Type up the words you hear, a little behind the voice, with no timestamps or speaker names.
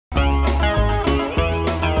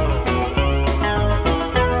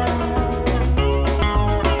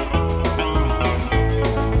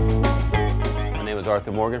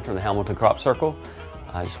Dr. Morgan from the Hamilton Crop Circle.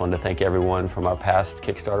 I just wanted to thank everyone from our past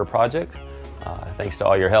Kickstarter project. Thanks to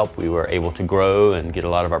all your help, we were able to grow and get a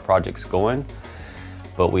lot of our projects going,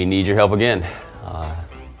 but we need your help again.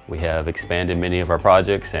 We have expanded many of our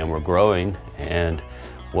projects and we're growing, and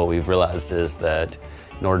what we've realized is that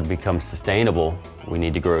in order to become sustainable, we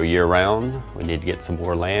need to grow year-round, we need to get some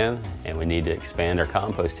more land, and we need to expand our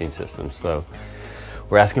composting system. So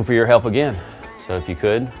we're asking for your help again. So if you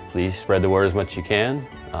could, please spread the word as much as you can.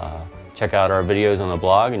 Check out our videos on the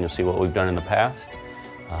blog and you'll see what we've done in the past.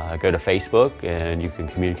 Go to Facebook and you can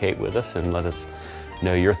communicate with us and let us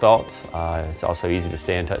know your thoughts. It's also easy to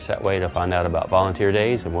stay in touch that way to find out about volunteer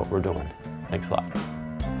days and what we're doing. Thanks a lot.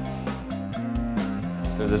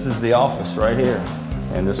 So this is the office right here.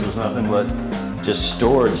 And this was nothing but just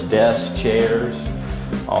storage, desks, chairs,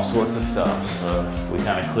 all sorts of stuff. So we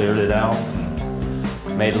kind of cleared it out and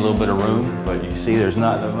made a little bit of room, but you see there's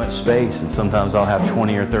not that much space, and sometimes I'll have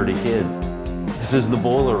 20 or 30 kids. This is the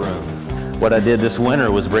boiler room. What I did this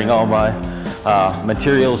winter was bring all my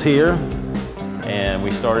materials here, and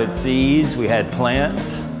we started seeds, we had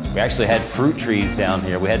plants, we actually had fruit trees down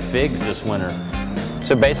here. We had figs this winter.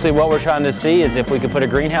 So basically what we're trying to see is if we could put a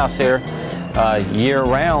greenhouse here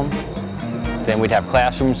year-round, then we'd have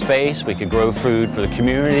classroom space, we could grow food for the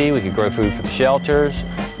community, we could grow food for the shelters.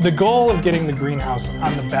 The goal of getting the greenhouse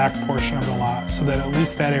on the back portion of the lot so that at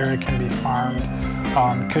least that area can be farmed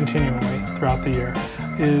continually throughout the year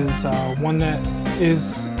is one that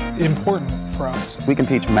is important for us. We can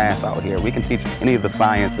teach math out here, we can teach any of the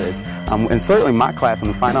sciences, and certainly my class in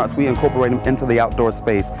the fine arts, we incorporate them into the outdoor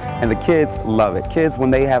space, and the kids love it. Kids,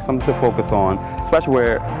 when they have something to focus on, especially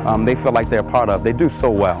where they feel like they're a part of, they do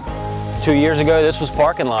so well. 2 years ago, this was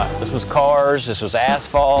parking lot. This was cars, this was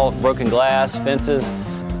asphalt, broken glass, fences.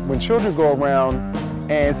 When children go around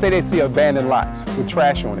and say they see abandoned lots with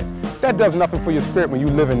trash on it, that does nothing for your spirit when you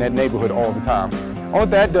live in that neighborhood all the time. All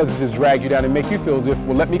that does is just drag you down and make you feel as if,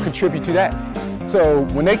 well, let me contribute to that. So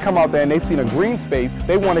when they come out there and they see a green space,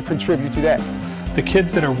 they want to contribute to that. The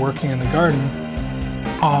kids that are working in the garden,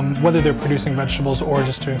 whether they're producing vegetables or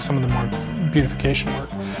just doing some of the more beautification work,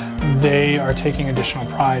 they are taking additional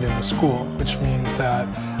pride in the school, which means that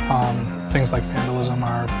things like vandalism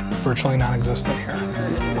are virtually non-existent here.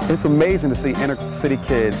 It's amazing to see inner city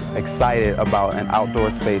kids excited about an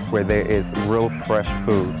outdoor space where there is real fresh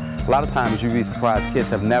food. A lot of times you'd be surprised kids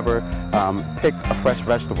have never picked a fresh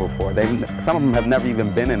vegetable before. Some of them have never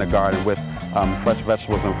even been in a garden with fresh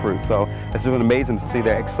vegetables and fruit. So it's been amazing to see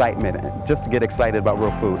their excitement, just to get excited about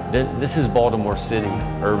real food. This is Baltimore City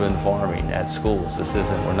urban farming at schools.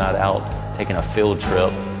 We're not out taking a field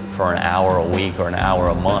trip for an hour a week or an hour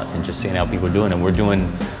a month and just seeing how people are doing it. We're doing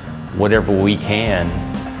whatever we can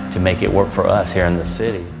to make it work for us here in the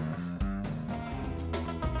city.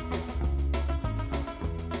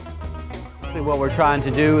 What we're trying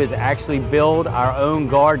to do is actually build our own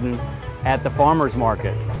garden at the farmers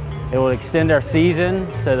market. It will extend our season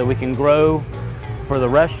so that we can grow for the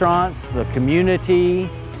restaurants, the community,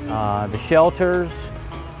 the shelters,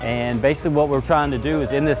 and basically what we're trying to do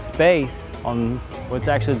is in this space on what's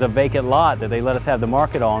actually is a vacant lot that they let us have the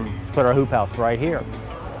market on, is put our hoop house right here.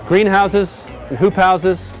 Greenhouses and hoop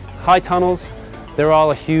houses, high tunnels, they're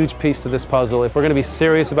all a huge piece to this puzzle. If we're going to be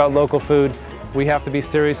serious about local food, we have to be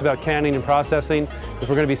serious about canning and processing. If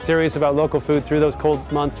we're going to be serious about local food through those cold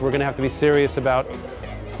months, we're going to have to be serious about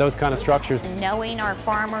those kind of structures. Knowing our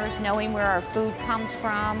farmers, knowing where our food comes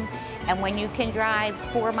from, and when you can drive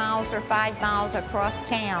 4 miles or 5 miles across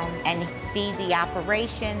town and see the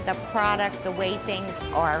operation, the product, the way things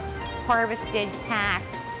are harvested,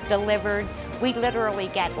 packed, delivered. We literally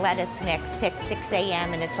get lettuce mix picked 6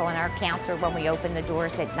 a.m. and it's on our counter when we open the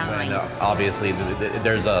doors at 9. And, obviously,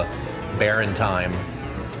 there's a barren time,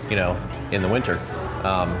 you know, in the winter.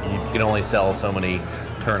 You can only sell so many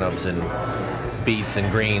turnips and beets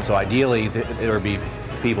and greens. So ideally, there would be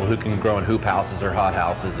people who can grow in hoop houses or hot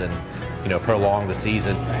houses and, you know, prolong the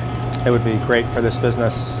season. It would be great for this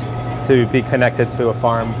business to be connected to a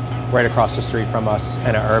farm right across the street from us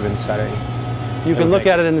in an urban setting. You can look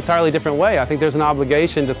at it in an entirely different way. I think there's an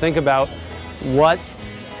obligation to think about what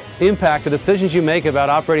impact the decisions you make about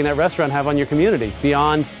operating that restaurant have on your community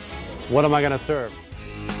beyond what am I going to serve.